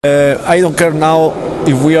I don't care now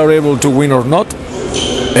if we are able to win or not.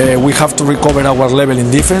 We have to recover our level in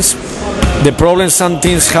defense. The problem some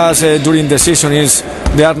teams has during the season is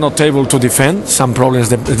they are not able to defend. Some problems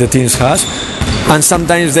the teams has, and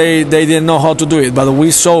sometimes they didn't know how to do it. But we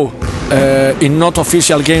saw in not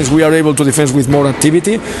official games we are able to defend with more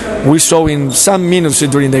activity. We saw in some minutes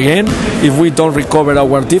during the game if we don't recover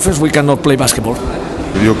our defense, we cannot play basketball.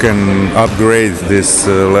 You can upgrade this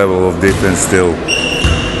level of defense still.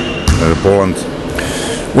 Poland.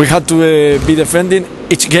 We had to be defending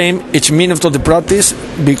each game, each minute of the practice,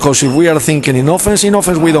 because if we are thinking in offense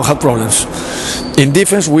we don't have problems. In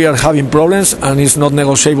defense we are having problems, and it's not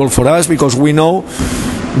negotiable for us because we know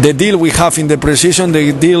the deal we have in the precision,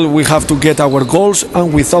 the deal we have to get our goals,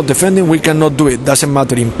 and without defending we cannot do it. Doesn't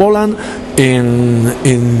matter in Poland, in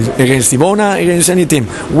against Ivona, against any team.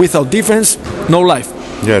 Without defense, no life.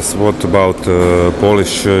 Yes, what about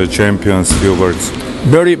Polish champions, Gilberts?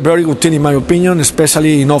 Very good team in my opinion,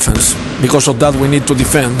 especially in offense. Because of that we need to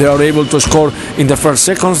defend. They are able to score in the first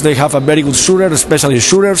seconds. They have a very good shooter, especially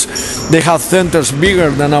shooters. They have centers bigger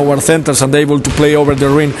than our centers and able to play over the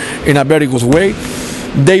rim in a very good way.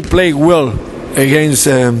 They play well against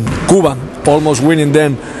Cuba, almost winning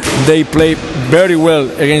them. They play very well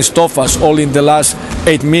against Tofas. All in the last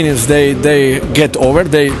 8 minutes they get over,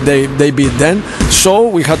 they beat them. So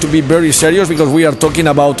we have to be very serious because we are talking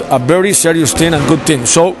about a very serious team and good team.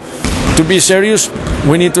 So to be serious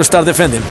we need to start defending.